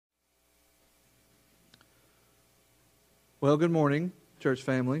Well, good morning, church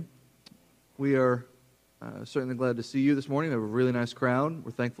family. We are certainly glad to see you this morning. We have a really nice crowd.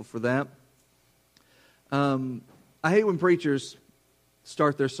 We're thankful for that. I hate when preachers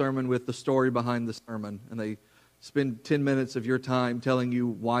start their sermon with the story behind the sermon, and they spend 10 minutes of your time telling you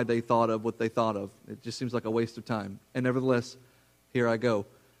why they thought of what they thought of. It just seems like a waste of time. And nevertheless, here I go.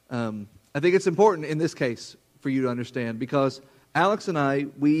 I think it's important in this case for you to understand, because Alex and I,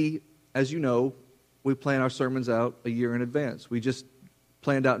 as you know, we plan our sermons out a year in advance. We just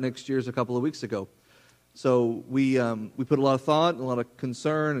planned out next year's a couple of weeks ago. So we put a lot of thought and a lot of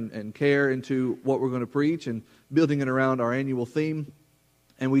concern and care into what we're going to preach and building it around our annual theme.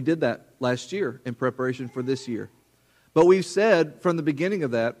 And we did that last year in preparation for this year. But we've said from the beginning of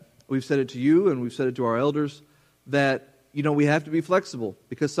that, we've said it to you and we've said it to our elders, that we have to be flexible,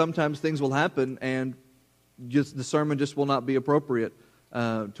 because sometimes things will happen and just the sermon just will not be appropriate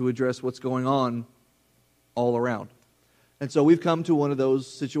to address what's going on all around. And so we've come to one of those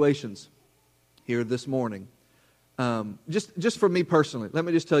situations here this morning. Just for me personally, let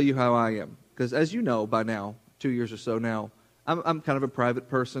me just tell you how I am. Because as you know by now, 2 years or so now, I'm kind of a private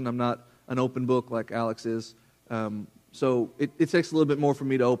person. I'm not an open book like Alex is. So it takes a little bit more for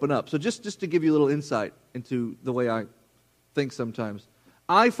me to open up. So just to give you a little insight into the way I think sometimes.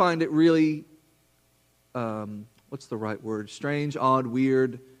 I find it really, what's the right word? Strange, odd,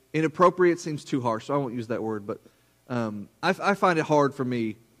 weird. Inappropriate seems too harsh, so I won't use that word. But I find it hard for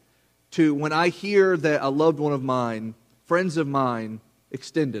me when I hear that a loved one of mine, friends of mine,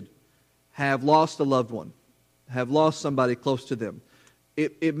 extended, have lost a loved one, have lost somebody close to them.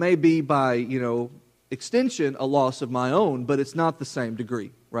 It may be by, extension a loss of my own, but it's not the same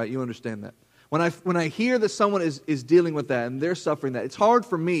degree, right? You understand that. When I hear that someone is dealing with that and they're suffering that, it's hard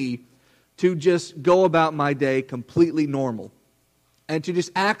for me to just go about my day completely normal and to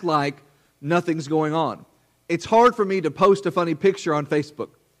just act like nothing's going on. It's hard for me to post a funny picture on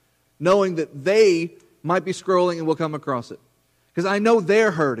Facebook, knowing that they might be scrolling and will come across it, because I know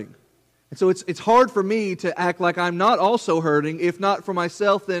they're hurting. And so it's hard for me to act like I'm not also hurting, if not for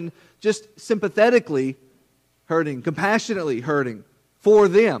myself, then just sympathetically hurting, compassionately hurting for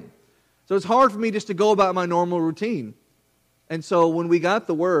them. So it's hard for me just to go about my normal routine. And so when we got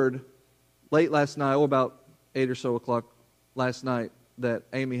the word late last night, or about 8 or so o'clock last night, that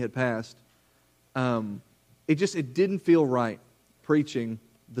Amy had passed, it didn't feel right preaching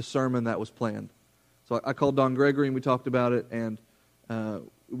the sermon that was planned. So I called Don Gregory and we talked about it, and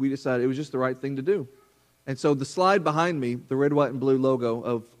we decided it was just the right thing to do. And so the slide behind me, the red, white, and blue logo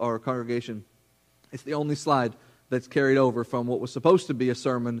of our congregation, it's the only slide that's carried over from what was supposed to be a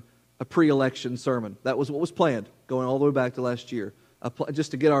sermon, a pre-election sermon. That was what was planned, going all the way back to last year, just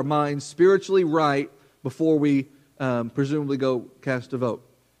to get our minds spiritually right before we presumably go cast a vote.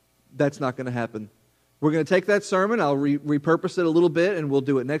 That's not going to happen. We're going to take that sermon, I'll repurpose it a little bit, and we'll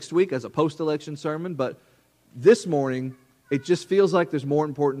do it next week as a post-election sermon. But this morning, it just feels like there's more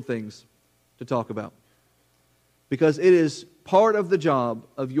important things to talk about. Because it is part of the job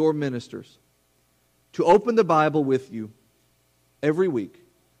of your ministers to open the Bible with you every week,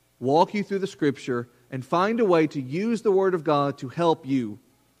 walk you through the Scripture, and find a way to use the Word of God to help you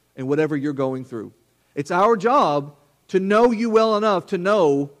in whatever you're going through. It's our job to know you well enough to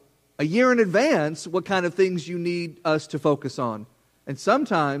know a year in advance what kind of things you need us to focus on. And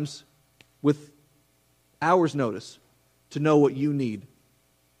sometimes with hours' notice to know what you need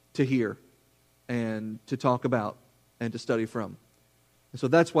to hear and to talk about and to study from. And so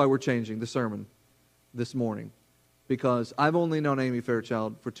that's why we're changing the sermon this morning. Because I've only known Amy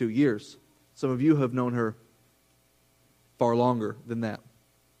Fairchild for 2 years. Some of you have known her far longer than that.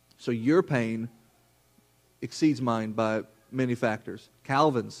 So your pain exceeds mine by many factors.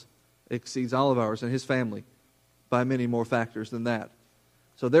 Calvin's exceeds all of ours and his family by many more factors than that.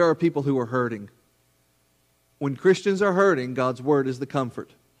 So there are people who are hurting. When Christians are hurting, God's Word is the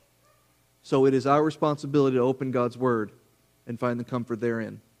comfort. So it is our responsibility to open God's Word and find the comfort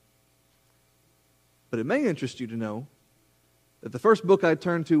therein. But it may interest you to know that the first book I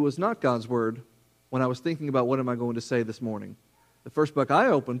turned to was not God's Word when I was thinking about what am I going to say this morning. The first book I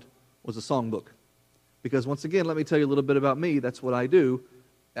opened was a songbook. Because once again, let me tell you a little bit about me. That's what I do.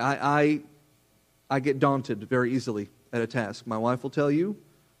 I get daunted very easily at a task. My wife will tell you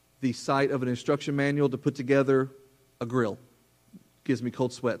the sight of an instruction manual to put together a grill gives me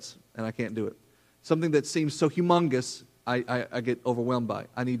cold sweats, and I can't do it. Something that seems so humongous, I get overwhelmed by.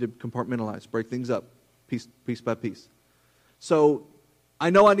 I need to compartmentalize, break things up, piece by piece. So I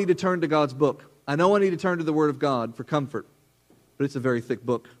know I need to turn to God's book. I know I need to turn to the Word of God for comfort, but it's a very thick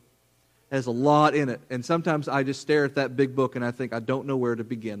book. It has a lot in it, and sometimes I just stare at that big book and I think I don't know where to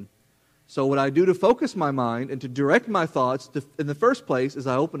begin. So what I do to focus my mind and to direct my thoughts in the first place is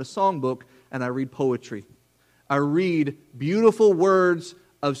I open a songbook and I read poetry. I read beautiful words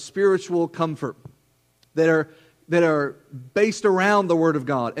of spiritual comfort that are based around the Word of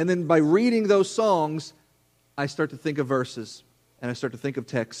God. And then by reading those songs, I start to think of verses and I start to think of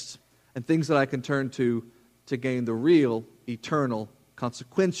texts and things that I can turn to gain the real, eternal,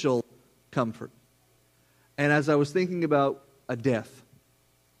 consequential comfort. And as I was thinking about a death,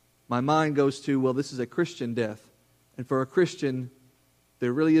 my mind goes to, well, this is a Christian death. And for a Christian,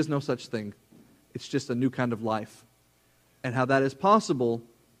 there really is no such thing. It's just a new kind of life. And how that is possible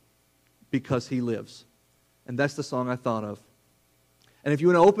because He lives. And that's the song I thought of. And if you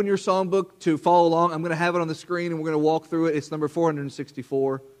want to open your songbook to follow along, I'm going to have it on the screen and we're going to walk through it. It's number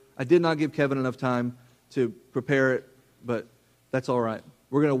 464. I did not give Kevin enough time to prepare it, but that's all right.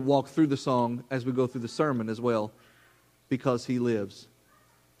 We're going to walk through the song as we go through the sermon as well, because He lives.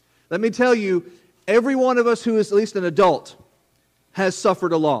 Let me tell you, every one of us who is at least an adult has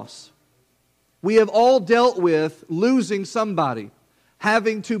suffered a loss. We have all dealt with losing somebody,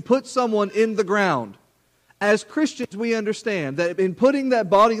 having to put someone in the ground. As Christians, we understand that in putting that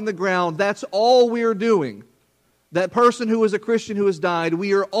body in the ground, that's all we're doing. That person who is a Christian who has died,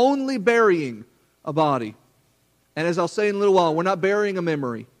 we are only burying a body. And as I'll say in a little while, we're not burying a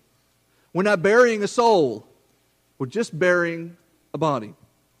memory. We're not burying a soul. We're just burying a body.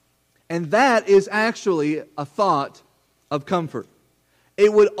 And that is actually a thought of comfort.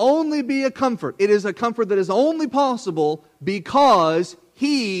 It would only be a comfort. It is a comfort that is only possible because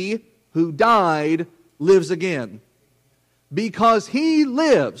He who died lives again. Because He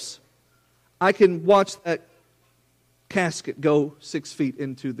lives, I can watch that casket go 6 feet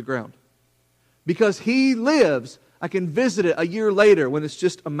into the ground. Because He lives, I can visit it a year later when it's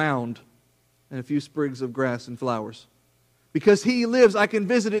just a mound and a few sprigs of grass and flowers. Because He lives, I can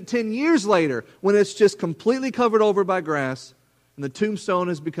visit it 10 years later when it's just completely covered over by grass and the tombstone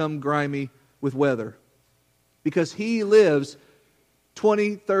has become grimy with weather. Because He lives,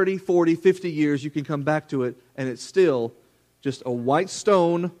 20, 30, 40, 50 years, you can come back to it and it's still just a white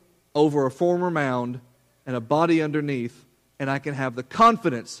stone over a former mound and a body underneath, and I can have the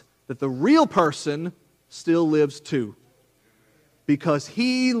confidence that the real person still lives too. Because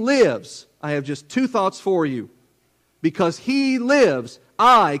He lives, I have just two thoughts for you. Because He lives,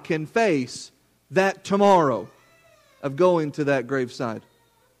 I can face that tomorrow of going to that graveside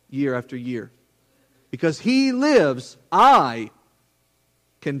year after year. Because He lives, I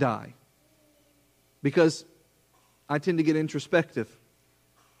can die. Because I tend to get introspective.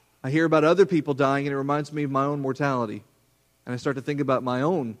 I hear about other people dying and it reminds me of my own mortality. And I start to think about my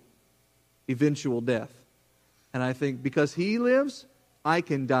own eventual death. And I think, because He lives, I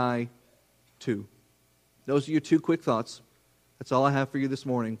can die too. Those are your two quick thoughts. That's all I have for you this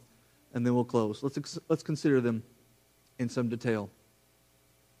morning. And then we'll close. Let's consider them in some detail.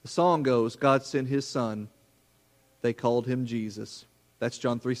 The song goes, God sent His Son. They called Him Jesus. That's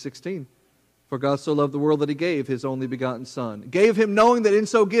John 3:16. For God so loved the world that He gave His only begotten Son. Gave Him knowing that in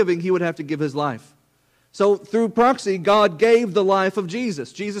so giving He would have to give His life. So through proxy, God gave the life of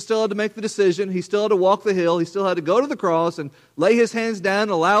Jesus. Jesus still had to make the decision. He still had to walk the hill. He still had to go to the cross and lay His hands down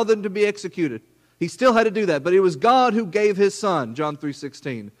and allow them to be executed. He still had to do that. But it was God who gave His Son, John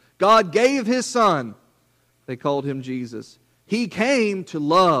 3:16. God gave His Son. They called Him Jesus. He came to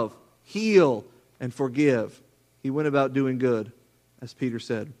love, heal, and forgive. He went about doing good, as Peter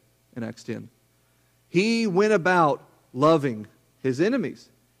said in Acts 10. He went about loving His enemies,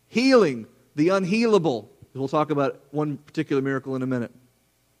 healing the unhealable. We'll talk about one particular miracle in a minute.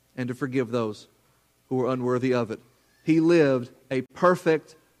 And to forgive those who were unworthy of it. He lived a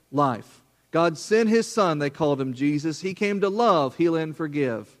perfect life. God sent His Son, they called Him Jesus. He came to love, heal, and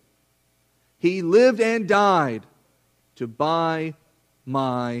forgive. He lived and died to buy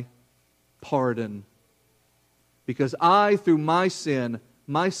my pardon. Because I, through my sin,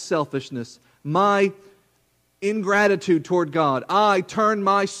 my selfishness, my ingratitude toward God, I turned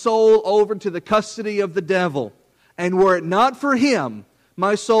my soul over to the custody of the devil. And were it not for Him,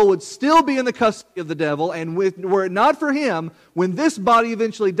 my soul would still be in the custody of the devil. And were it not for Him, when this body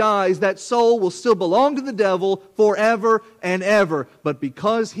eventually dies, that soul will still belong to the devil forever and ever. But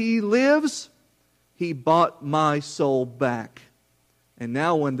because He lives, He bought my soul back. And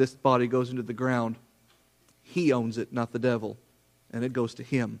now when this body goes into the ground, He owns it, not the devil. And it goes to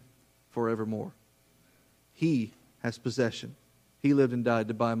Him forevermore. He has possession. He lived and died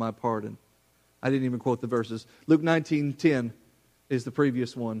to buy my pardon. I didn't even quote the verses. Luke 19:10 is the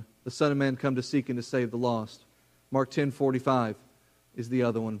previous one. The Son of Man come to seek and to save the lost. Mark 10:45 is the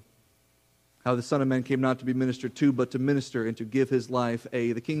other one. how the Son of Man came not to be ministered to, but to minister and to give his life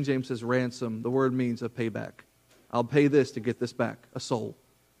the King James says ransom. The word means a payback. I'll pay this to get this back, a soul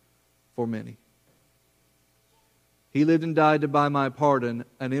for many. He lived and died to buy my pardon.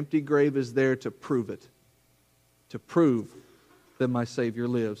 An empty grave is there to prove it, to prove that my Savior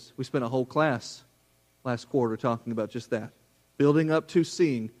lives. We spent a whole class last quarter talking about just that, building up to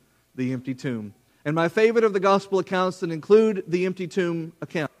seeing the empty tomb. And my favorite of the gospel accounts that include the empty tomb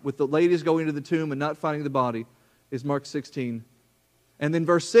account, with the ladies going to the tomb and not finding the body, is Mark 16. And then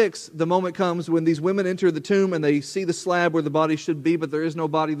verse 6, the moment comes when these women enter the tomb and they see the slab where the body should be, but there is no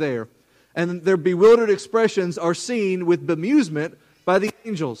body there. And their bewildered expressions are seen with bemusement by the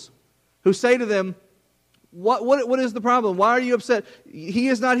angels, who say to them, What is the problem? Why are you upset? He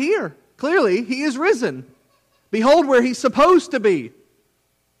is not here. Clearly, he is risen. Behold where he's supposed to be.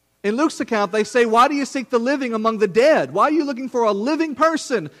 In Luke's account, they say, why do you seek the living among the dead? Why are you looking for a living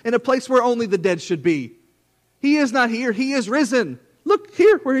person in a place where only the dead should be? He is not here. He is risen. Look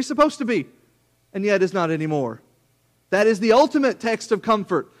here where he's supposed to be. And yet is not anymore. That is the ultimate text of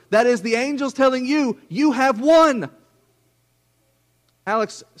comfort. That is the angels telling you, you have won.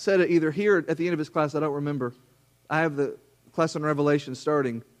 Alex said it either here at the end of his class, I don't remember. I have the class on Revelation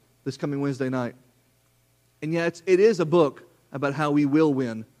starting this coming Wednesday night. And yet it is a book about how we will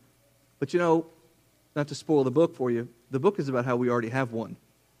win. But you know, not to spoil the book for you, the book is about how we already have won.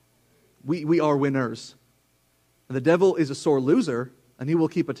 We are winners. And the devil is a sore loser, and he will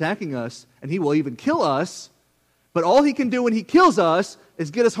keep attacking us, and he will even kill us. But all he can do when he kills us is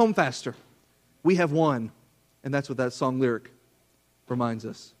get us home faster. We have won. And that's what that song lyric reminds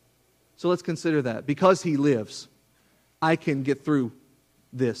us. So let's consider that. Because he lives, I can get through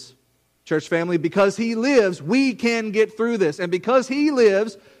this. Church family, because he lives, we can get through this. And because he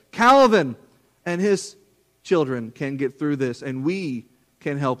lives, Calvin and his children can get through this. And we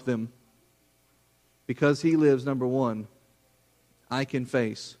can help them. Because he lives, number one, I can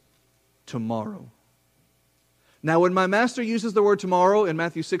face tomorrow. Now, when my master uses the word tomorrow in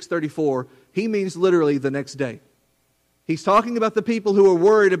Matthew 6:34, he means literally the next day. He's talking about the people who are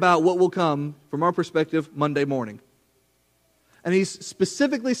worried about what will come, from our perspective, Monday morning. And he's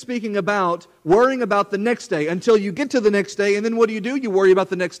specifically speaking about worrying about the next day until you get to the next day, and then what do? You worry about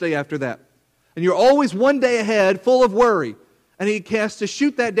the next day after that. And you're always one day ahead, full of worry. And he has to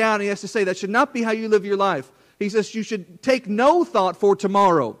shoot that down. He has to say that should not be how you live your life. He says you should take no thought for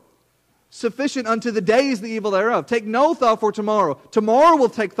tomorrow. Sufficient unto the day is the evil thereof. Take no thought for tomorrow. Tomorrow will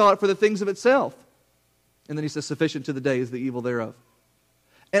take thought for the things of itself. And then he says, sufficient to the day is the evil thereof.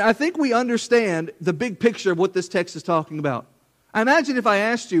 And I think we understand the big picture of what this text is talking about. I imagine if I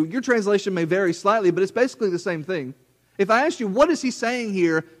asked you, your translation may vary slightly, but it's basically the same thing. If I asked you, what is he saying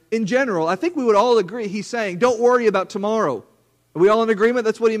here in general, I think we would all agree he's saying, don't worry about tomorrow. Are we all in agreement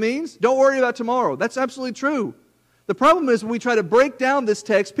that's what he means? Don't worry about tomorrow. That's absolutely true. The problem is when we try to break down this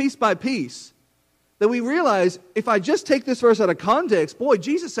text piece by piece, that we realize if I just take this verse out of context, boy,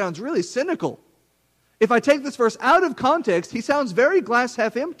 Jesus sounds really cynical. If I take this verse out of context, he sounds very glass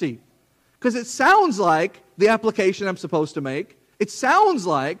half empty. Because it sounds like the application I'm supposed to make. It sounds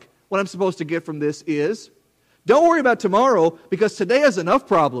like what I'm supposed to get from this is, don't worry about tomorrow because today has enough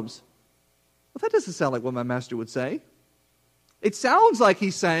problems. Well, that doesn't sound like what my master would say. It sounds like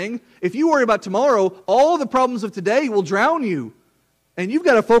he's saying, if you worry about tomorrow, all the problems of today will drown you. And you've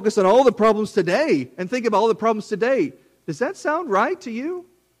got to focus on all the problems today and think about all the problems today. Does that sound right to you?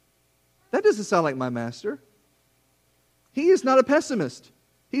 That doesn't sound like my master. He is not a pessimist.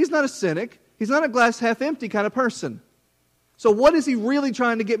 He's not a cynic. He's not a glass half empty kind of person. So what is he really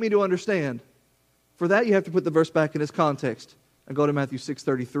trying to get me to understand? For that, you have to put the verse back in its context and go to Matthew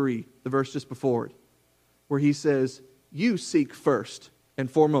 6:33, the verse just before it, where he says, you seek first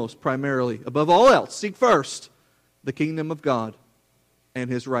and foremost, primarily, above all else, seek first the kingdom of God and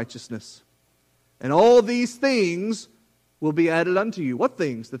his righteousness. And all these things will be added unto you. What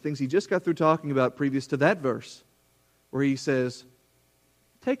things? The things he just got through talking about previous to that verse, where he says,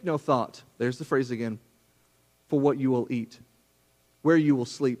 take no thought, there's the phrase again, for what you will eat, where you will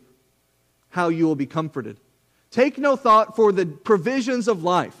sleep, how you will be comforted. Take no thought for the provisions of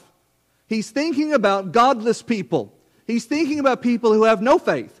life. He's thinking about godless people. He's thinking about people who have no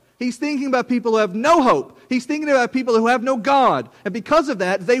faith. He's thinking about people who have no hope. He's thinking about people who have no God. And because of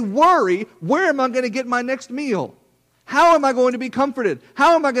that, they worry, where am I going to get my next meal? How am I going to be comforted?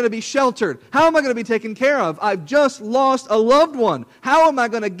 How am I going to be sheltered? How am I going to be taken care of? I've just lost a loved one. How am I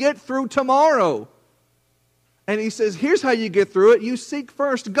going to get through tomorrow? And he says, here's how you get through it. You seek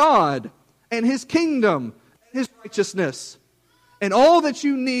first God and his kingdom, his righteousness. And all that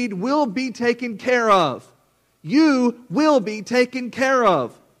you need will be taken care of. You will be taken care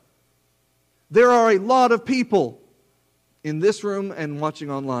of. There are a lot of people in this room and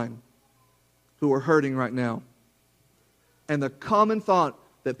watching online who are hurting right now. And the common thought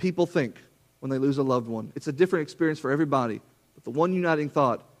that people think when they lose a loved one, it's a different experience for everybody, but the one uniting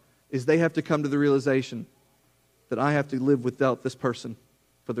thought is they have to come to the realization that I have to live without this person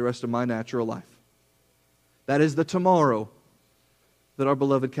for the rest of my natural life. That is the tomorrow that our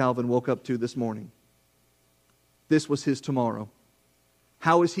beloved Calvin woke up to this morning. This was his tomorrow.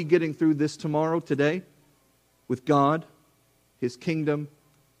 How is he getting through this tomorrow today? With God, His kingdom,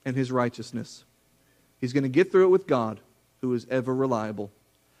 and His righteousness. He's going to get through it with God, who is ever reliable.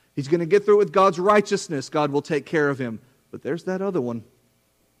 He's going to get through it with God's righteousness. God will take care of him. But there's that other one.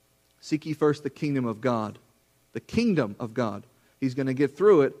 Seek ye first the kingdom of God. The kingdom of God. He's going to get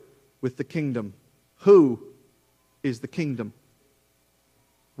through it with the kingdom. Who is the kingdom?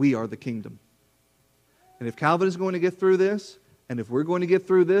 We are the kingdom. And if Calvin is going to get through this, and if we're going to get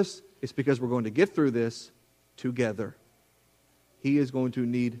through this, it's because we're going to get through this together. He is going to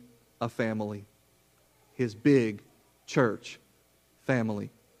need a family. His big church family.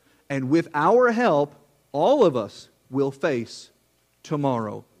 And with our help, all of us will face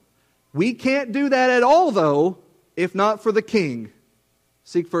tomorrow. We can't do that at all, though, if not for the King.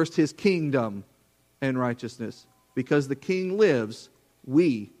 Seek first His kingdom and righteousness. Because the King lives,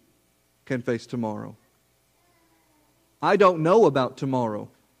 we can face tomorrow. I don't know about tomorrow.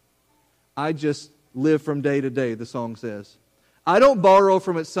 I just live from day to day, the song says. I don't borrow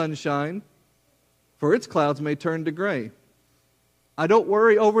from its sunshine, for its clouds may turn to gray. I don't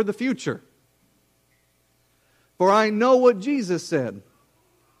worry over the future, for I know what Jesus said,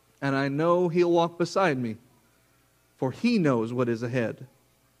 and I know He'll walk beside me, for He knows what is ahead.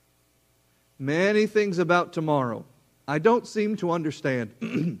 Many things about tomorrow I don't seem to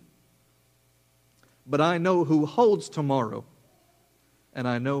understand. But I know who holds tomorrow, and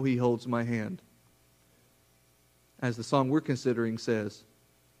I know He holds my hand. As the song we're considering says,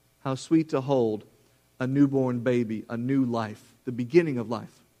 how sweet to hold a newborn baby, a new life, the beginning of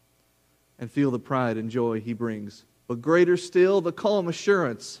life, and feel the pride and joy He brings. But greater still, the calm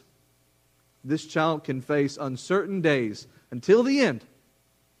assurance this child can face uncertain days until the end,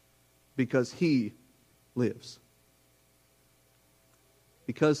 because He lives.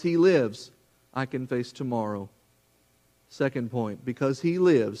 Because He lives, I can face tomorrow. Second point, because He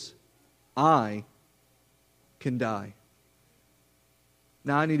lives, I can die.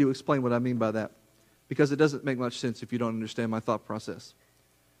 Now I need to explain what I mean by that, because it doesn't make much sense if you don't understand my thought process.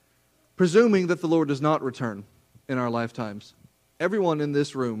 Presuming that the Lord does not return in our lifetimes, everyone in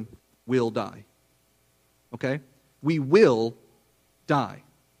this room will die. Okay? We will die.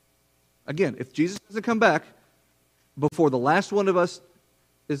 Again, if Jesus doesn't come back before the last one of us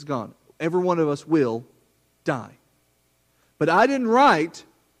is gone, every one of us will die. But I didn't write,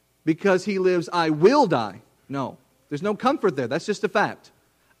 because He lives, I will die. No, there's no comfort there. That's just a fact.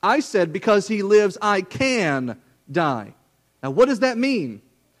 I said, because He lives, I can die. Now, what does that mean?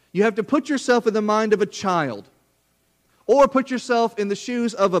 You have to put yourself in the mind of a child. Or put yourself in the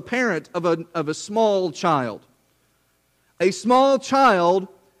shoes of a parent of a small child. A small child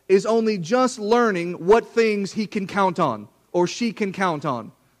is only just learning what things he can count on, or she can count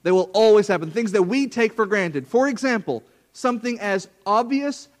on. They will always happen. Things that we take for granted. For example, something as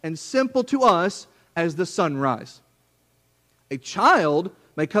obvious and simple to us as the sunrise. A child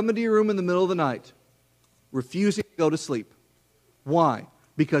may come into your room in the middle of the night, refusing to go to sleep. Why?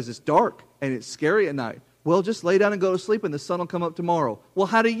 Because it's dark and it's scary at night. Well, just lay down and go to sleep and the sun will come up tomorrow. Well,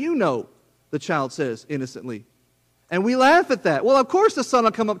 how do you know? The child says innocently. And we laugh at that. Well, of course the sun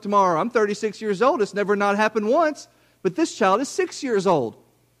will come up tomorrow. I'm 36 years old. It's never not happened once. But this child is 6 years old.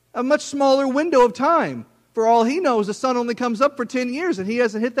 A much smaller window of time. For all he knows, the sun only comes up for 10 years and he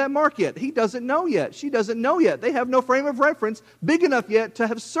hasn't hit that mark yet. He doesn't know yet. She doesn't know yet. They have no frame of reference big enough yet to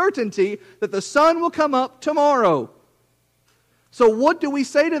have certainty that the sun will come up tomorrow. So what do we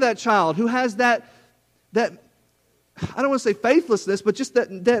say to that child who has that I don't want to say faithlessness, but just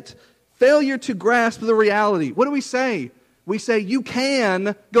that failure to grasp the reality? What do we say? We say, you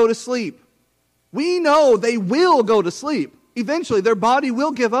can go to sleep. We know they will go to sleep. Eventually, their body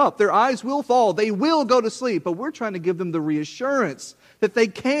will give up. Their eyes will fall. They will go to sleep. But we're trying to give them the reassurance that they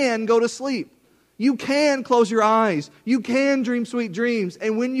can go to sleep. You can close your eyes. You can dream sweet dreams.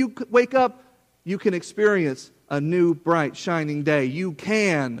 And when you wake up, you can experience a new, bright, shining day. You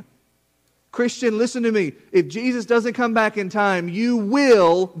can. Christian, listen to me. If Jesus doesn't come back in time, you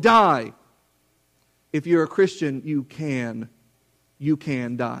will die. If you're a Christian, you can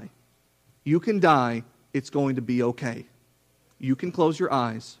die. You can die. It's going to be okay. You can close your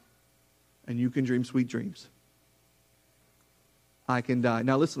eyes and you can dream sweet dreams. I can die.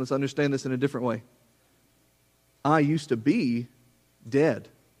 Now listen, let's understand this in a different way. I used to be dead.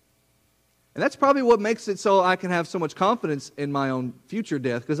 And that's probably what makes it so I can have so much confidence in my own future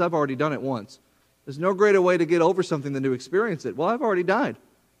death, because I've already done it once. There's no greater way to get over something than to experience it. Well, I've already died.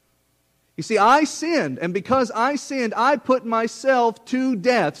 You see, I sinned, and because I sinned, I put myself to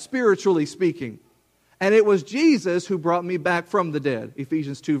death, spiritually speaking. And it was Jesus who brought me back from the dead.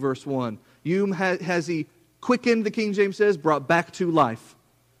 Ephesians 2, verse 1. You has He quickened, the King James says, brought back to life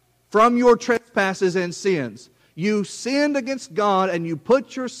from your trespasses and sins. You sinned against God and you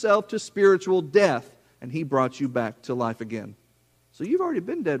put yourself to spiritual death, and He brought you back to life again. So you've already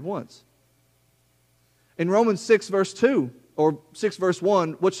been dead once. In Romans 6 verse 2, or 6 verse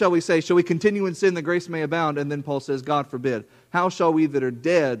 1, what shall we say? Shall we continue in sin that grace may abound? And then Paul says, God forbid. How shall we that are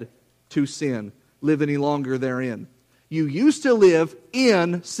dead to sin live any longer therein? You used to live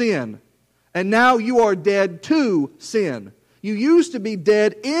in sin, and now you are dead to sin. You used to be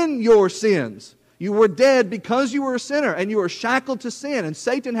dead in your sins. You were dead because you were a sinner, and you were shackled to sin, and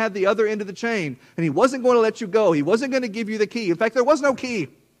Satan had the other end of the chain, and he wasn't going to let you go. He wasn't going to give you the key. In fact, there was no key.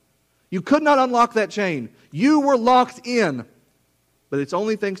 You could not unlock that chain. You were locked in. But it's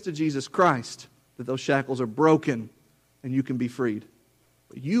only thanks to Jesus Christ that those shackles are broken and you can be freed.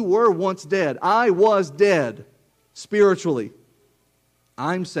 But you were once dead. I was dead spiritually.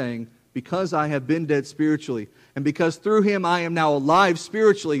 I'm saying, because I have been dead spiritually, and because through Him I am now alive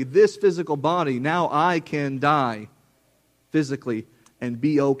spiritually, this physical body, now I can die physically and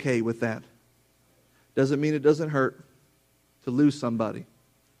be okay with that. Doesn't mean it doesn't hurt to lose somebody.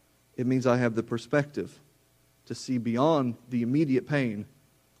 It means I have the perspective to see beyond the immediate pain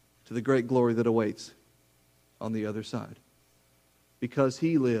to the great glory that awaits on the other side. Because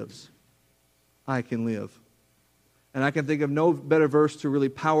He lives, I can live. And I can think of no better verse to really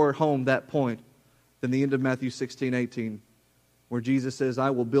power home that point than the end of Matthew 16:18, where Jesus says, I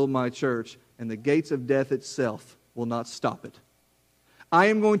will build my church, and the gates of death itself will not stop it. I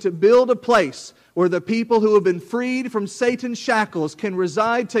am going to build a place where the people who have been freed from Satan's shackles can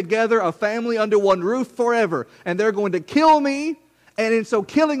reside together, a family under one roof forever. And they're going to kill me, and in so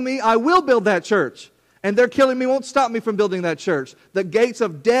killing me, I will build that church. And their killing me won't stop me from building that church. The gates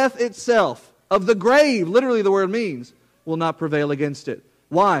of death itself, of the grave, literally the word means, will not prevail against it.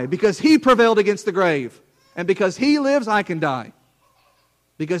 Why? Because He prevailed against the grave. And because He lives, I can die.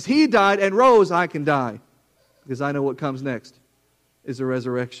 Because He died and rose, I can die. Because I know what comes next is a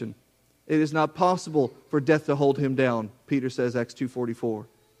resurrection. It is not possible for death to hold Him down, Peter says, Acts 2:44.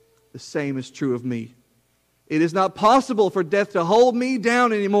 The same is true of me. It is not possible for death to hold me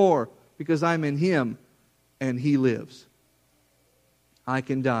down anymore, because I'm in Him and He lives. I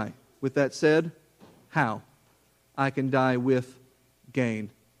can die. With that said, how? I can die with gain.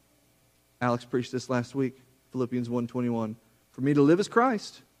 Alex preached this last week, Philippians 1:21. For me to live is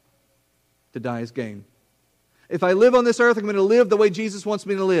Christ, to die is gain. If I live on this earth, I'm going to live the way Jesus wants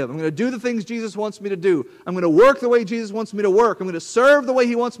me to live. I'm going to do the things Jesus wants me to do. I'm going to work the way Jesus wants me to work. I'm going to serve the way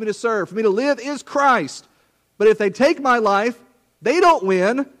He wants me to serve. For me to live is Christ. But if they take my life, they don't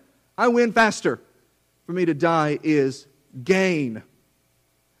win. I win faster. For me to die is gain.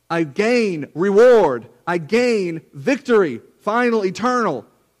 I gain reward. I gain victory. Final, eternal.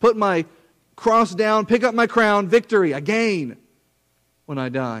 Put my cross down, pick up my crown, victory. I gain when I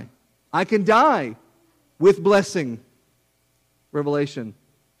die. I can die with blessing. Revelation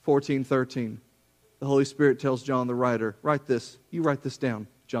 14:13. The Holy Spirit tells John the writer, write this. You write this down,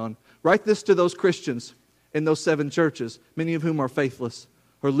 John. Write this to those Christians in those 7 churches, many of whom are faithless,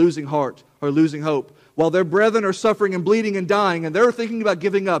 are losing heart, are losing hope. While their brethren are suffering and bleeding and dying, and they're thinking about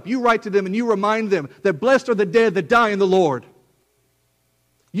giving up, you write to them and you remind them that blessed are the dead that die in the Lord.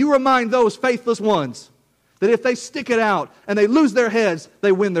 You remind those faithless ones that if they stick it out and they lose their heads,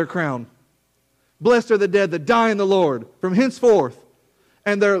 they win their crown. Blessed are the dead that die in the Lord from henceforth,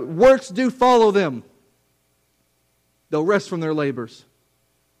 and their works do follow them. They'll rest from their labors.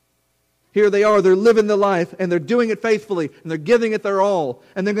 Here they are, they're living the life, and they're doing it faithfully, and they're giving it their all,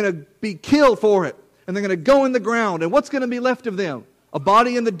 and they're going to be killed for it, and they're going to go in the ground, and what's going to be left of them? A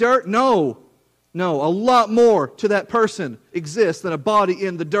body in the dirt? No. No, a lot more to that person exists than a body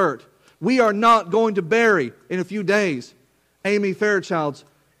in the dirt. We are not going to bury, in a few days, Amy Fairchild's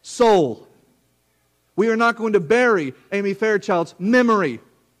soul. We are not going to bury Amy Fairchild's memory.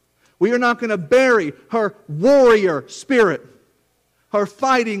 We are not going to bury her warrior spirit, her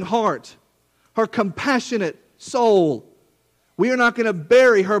fighting heart, her compassionate soul. We are not going to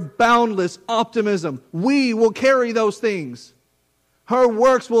bury her boundless optimism. We will carry those things. Her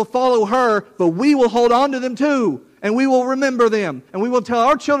works will follow her, but we will hold on to them too. And we will remember them. And we will tell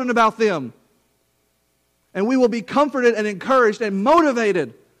our children about them. And we will be comforted and encouraged and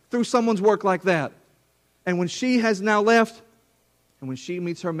motivated through someone's work like that. And when she has now left, and when she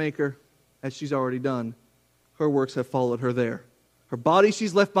meets her Maker, as she's already done, her works have followed her there. Her body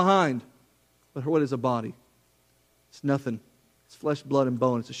she's left behind. But what is a body? It's nothing. It's flesh, blood, and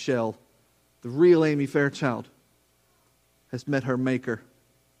bone. It's a shell. The real Amy Fairchild has met her Maker,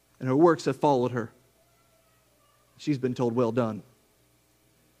 and her works have followed her. She's been told, well done.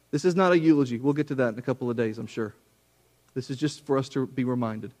 This is not a eulogy. We'll get to that in a couple of days, I'm sure. This is just for us to be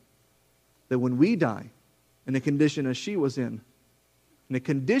reminded that when we die in the condition as she was in the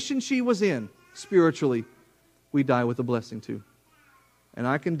condition she was in spiritually, we die with a blessing too. And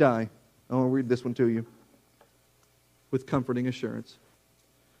I can die, I want to read this one to you, with comforting assurance.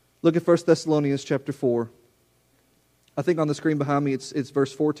 Look at 1 Thessalonians chapter 4. I think on the screen behind me it's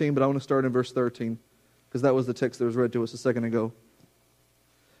verse 14, but I want to start in verse 13, because that was the text that was read to us a second ago.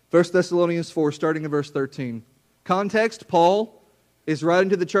 1 Thessalonians 4, starting in verse 13. Context, Paul is writing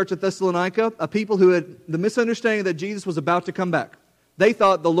to the church at Thessalonica, a people who had the misunderstanding that Jesus was about to come back. They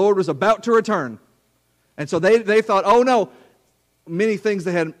thought the Lord was about to return. And so they thought, oh no, many things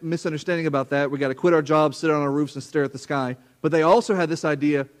they had misunderstanding about that. We got to quit our jobs, sit on our roofs, and stare at the sky. But they also had this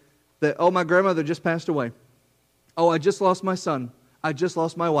idea that, oh, my grandmother just passed away. Oh, I just lost my son. I just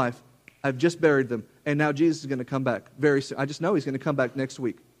lost my wife. I've just buried them. And now Jesus is going to come back very soon. I just know He's going to come back next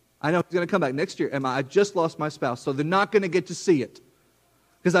week. I know He's going to come back next year. And I just lost my spouse. So they're not going to get to see it.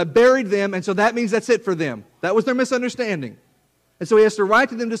 Because I buried them, and so that means that's it for them. That was their misunderstanding. And so he has to write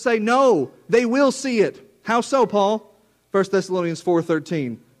to them to say, no, they will see it. How so, Paul? 1 Thessalonians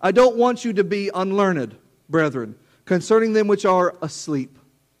 4:13. I don't want you to be unlearned, brethren, concerning them which are asleep.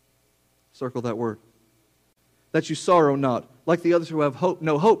 Circle that word. That you sorrow not, like the others who have hope,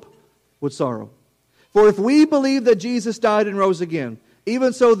 no hope would sorrow. For if we believe that Jesus died and rose again,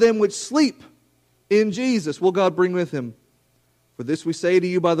 even so them which sleep in Jesus will God bring with Him. For this we say to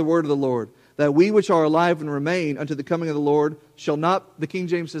you by the word of the Lord, that we which are alive and remain unto the coming of the Lord shall not, the King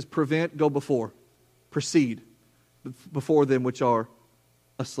James says, prevent, go before, proceed before them which are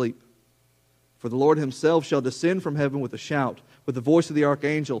asleep. For the Lord Himself shall descend from heaven with a shout, with the voice of the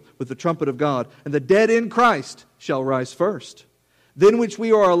archangel, with the trumpet of God, and the dead in Christ shall rise first. Then which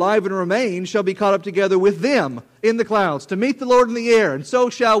we are alive and remain shall be caught up together with them in the clouds to meet the Lord in the air, and so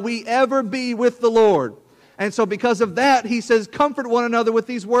shall we ever be with the Lord. And so because of that, he says, comfort one another with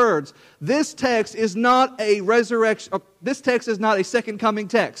these words. This text is not a resurrection, this text is not a second coming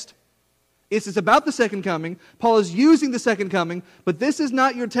text. It's about the second coming. Paul is using the second coming, but this is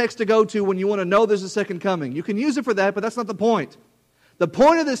not your text to go to when you want to know there's a second coming. You can use it for that, but that's not the point. The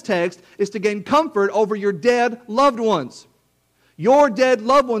point of this text is to gain comfort over your dead loved ones. Your dead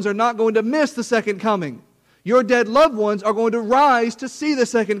loved ones are not going to miss the second coming. Your dead loved ones are going to rise to see the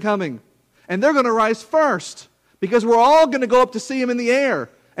second coming. And they're going to rise first, because we're all going to go up to see Him in the air.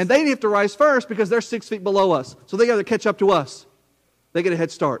 And they have to rise first because they're 6 feet below us. So they got to catch up to us. They get a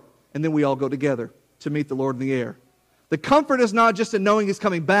head start. And then we all go together to meet the Lord in the air. The comfort is not just in knowing He's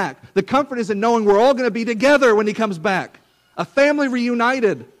coming back. The comfort is in knowing we're all going to be together when He comes back. A family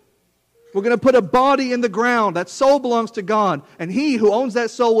reunited. We're going to put a body in the ground. That soul belongs to God. And He who owns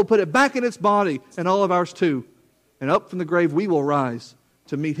that soul will put it back in its body, and all of ours too. And up from the grave we will rise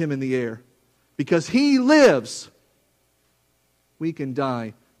to meet Him in the air. Because He lives, we can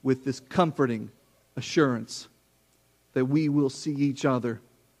die with this comforting assurance that we will see each other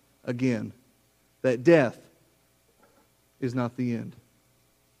again. That death is not the end.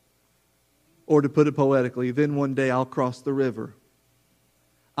 Or to put it poetically, then one day I'll cross the river.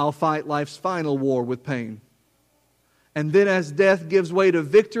 I'll fight life's final war with pain. And then as death gives way to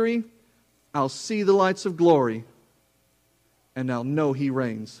victory, I'll see the lights of glory, and I'll know He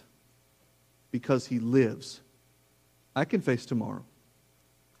reigns. Because He lives, I can face tomorrow.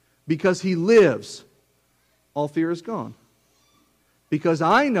 Because He lives, all fear is gone. Because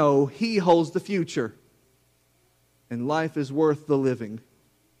I know He holds the future, and life is worth the living.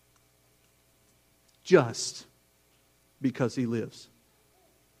 Just because He lives.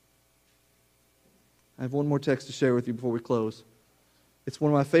 I have one more text to share with you before we close. It's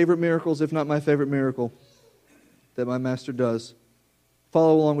one of my favorite miracles, if not my favorite miracle, that my Master does.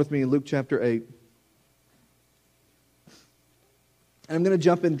 Follow along with me in Luke chapter 8. And I'm going to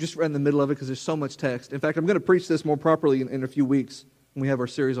jump in just right in the middle of it because there's so much text. In fact, I'm going to preach this more properly in a few weeks when we have our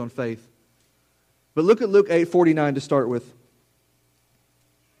series on faith. But look at Luke 8:49 to start with.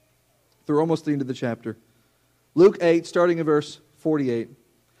 Through almost the end of the chapter. Luke 8, starting in verse 48.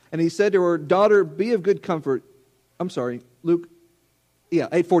 And He said to her, daughter, be of good comfort. I'm sorry,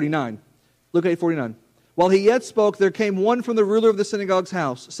 8:49. Luke 8:49. While he yet spoke, there came one from the ruler of the synagogue's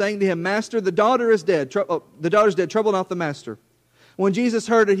house, saying to him, Master, the daughter is dead. The daughter's dead. Trouble not the master. When Jesus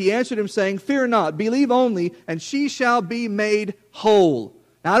heard it, he answered him, saying, Fear not, believe only, and she shall be made whole.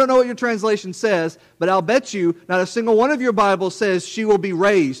 Now, I don't know what your translation says, but I'll bet you not a single one of your Bibles says she will be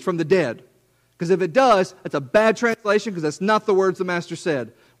raised from the dead. Because if it does, that's a bad translation, because that's not the words the master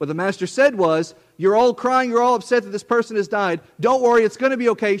said. What the master said was, you're all crying, you're all upset that this person has died. Don't worry, it's going to be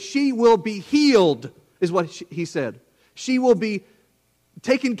okay. She will be healed, is what he said. She will be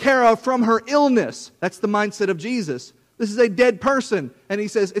taken care of from her illness. That's the mindset of Jesus. This is a dead person. And he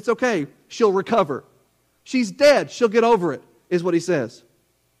says, it's okay, she'll recover. She's dead, she'll get over it, is what he says.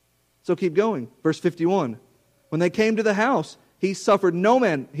 So keep going. Verse 51. When they came to the house, he suffered no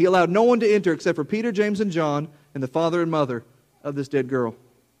man. He allowed no one to enter except for Peter, James, and John, and the father and mother of this dead girl.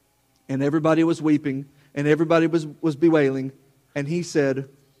 And everybody was weeping, and everybody was bewailing. And he said,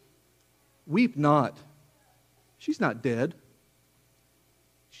 Weep not. She's not dead.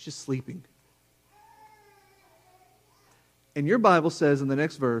 She's just sleeping. And your Bible says in the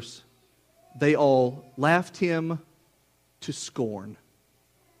next verse, they all laughed him to scorn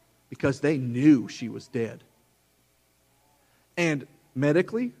because they knew she was dead. And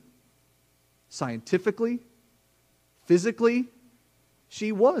medically, scientifically, physically,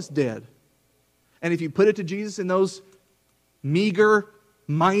 she was dead. And if you put it to Jesus in those meager,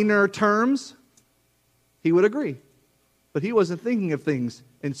 minor terms, he would agree. But he wasn't thinking of things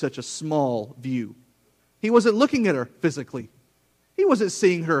in such a small view. He wasn't looking at her physically. He wasn't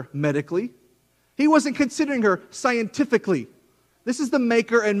seeing her medically. He wasn't considering her scientifically. This is the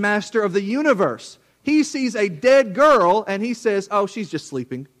maker and master of the universe. He sees a dead girl and he says, oh, she's just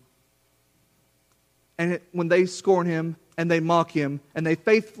sleeping. And when they scorn him and they mock him and they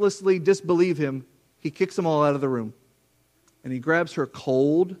faithlessly disbelieve him, he kicks them all out of the room. And he grabs her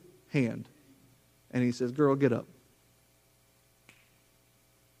cold hand and he says, girl, get up.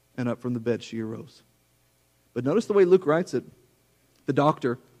 And up from the bed she arose. But notice the way Luke writes it. The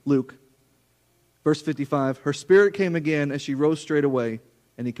doctor, Luke, verse 55, her spirit came again as she rose straight away,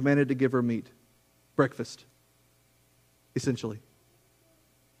 and he commanded to give her meat. Breakfast, essentially.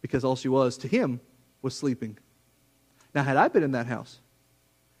 Because all she was, to him, was sleeping. Now, had I been in that house,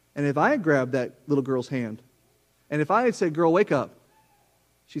 and if I had grabbed that little girl's hand, and if I had said, girl, wake up,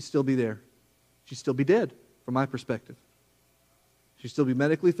 she'd still be there. She'd still be dead, from my perspective. She'd still be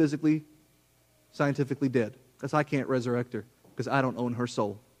medically, physically, scientifically dead. Because I can't resurrect her, because I don't own her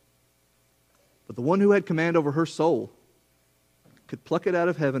soul. But the one who had command over her soul could pluck it out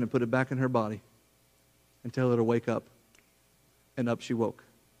of heaven and put it back in her body and tell her to wake up. And up she woke.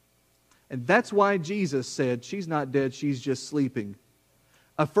 And that's why Jesus said, she's not dead, she's just sleeping.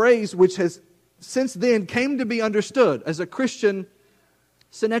 A phrase which has since then came to be understood as a Christian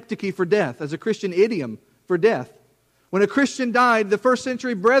synecdoche for death, as a Christian idiom for death. When a Christian died, the first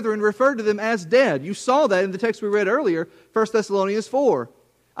century brethren referred to them as dead. You saw that in the text we read earlier, 1 Thessalonians 4.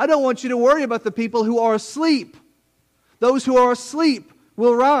 I don't want you to worry about the people who are asleep. Those who are asleep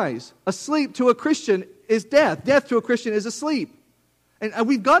will rise. Asleep to a Christian is death. Death to a Christian is asleep. And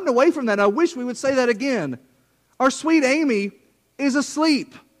we've gotten away from that. I wish we would say that again. Our sweet Amy is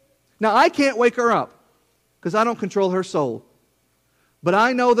asleep. Now, I can't wake her up because I don't control her soul. But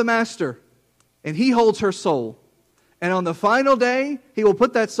I know the Master, and He holds her soul. And on the final day, He will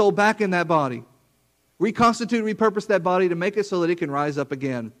put that soul back in that body. Reconstitute, repurpose that body to make it so that it can rise up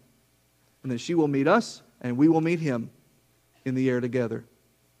again. And then she will meet us, and we will meet Him in the air together.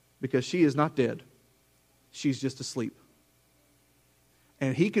 Because she is not dead. She's just asleep.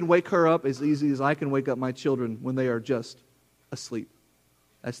 And He can wake her up as easy as I can wake up my children when they are just asleep.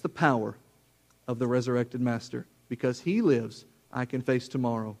 That's the power of the resurrected Master. Because He lives, I can face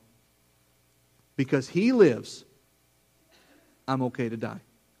tomorrow. Because He lives, I'm okay to die.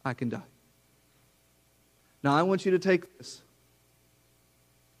 I can die. Now, I want you to take this.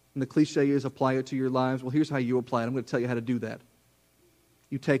 And the cliche is apply it to your lives. Well, here's how you apply it. I'm going to tell you how to do that.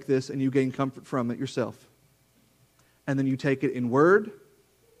 You take this and you gain comfort from it yourself. And then you take it in word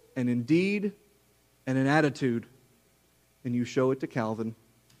and in deed and in attitude. And you show it to Calvin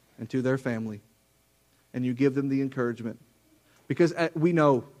and to their family. And you give them the encouragement. Because we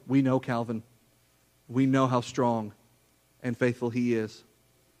know Calvin. We know how strong and faithful he is.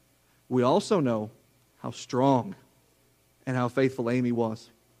 We also know how strong and how faithful Amy was.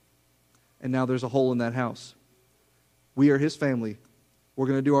 And now there's a hole in that house. We are his family. We're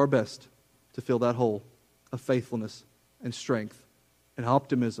going to do our best to fill that hole of faithfulness and strength and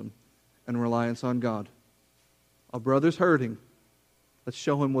optimism and reliance on God. Our brother's hurting. Let's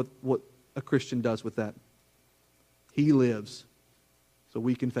show him what a Christian does with that. He lives so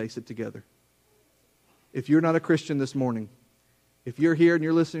we can face it together. if you're not a Christian this morning, if you're here and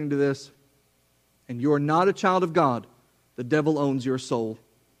you're listening to this, and you're not a child of God, the devil owns your soul.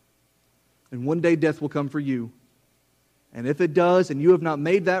 And one day death will come for you. And if it does, and you have not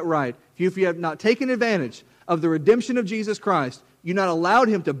made that right, if you have not taken advantage of the redemption of Jesus Christ, you've not allowed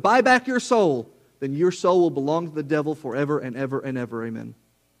Him to buy back your soul, then your soul will belong to the devil forever and ever and ever. Amen.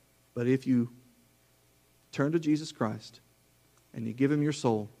 But if you turn to Jesus Christ, and you give Him your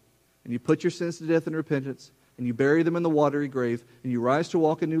soul, and you put your sins to death in repentance, and you bury them in the watery grave, and you rise to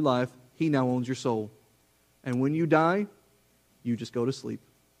walk a new life, He now owns your soul. And when you die, you just go to sleep.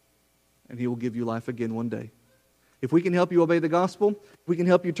 And He will give you life again one day. If we can help you obey the gospel, if we can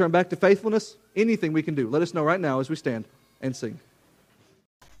help you turn back to faithfulness, anything we can do, let us know right now as we stand and sing.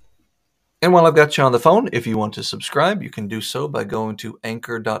 And while I've got you on the phone, if you want to subscribe, you can do so by going to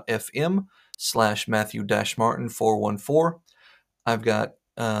anchor.fm/Matthew-Martin414. I've got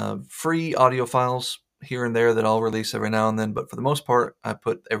free audio files here and there that I'll release every now and then, but for the most part, I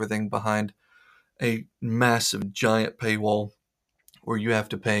put everything behind a massive, giant paywall where you have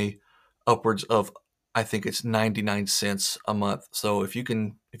to pay upwards of, I think it's 99 cents a month. So if you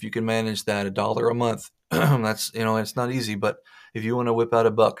can manage that $1 a month, that's, it's not easy, but if you want to whip out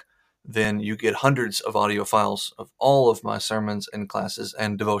 $1, then you get hundreds of audio files of all of my sermons and classes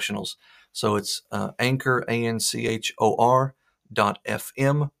and devotionals. So it's Anchor, anchor.fm/Matthew,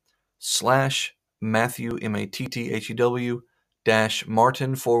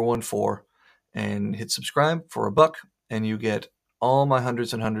 Matthew-Martin414, and hit subscribe for $1, and you get all my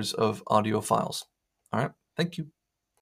hundreds and hundreds of audio files. All right. Thank you.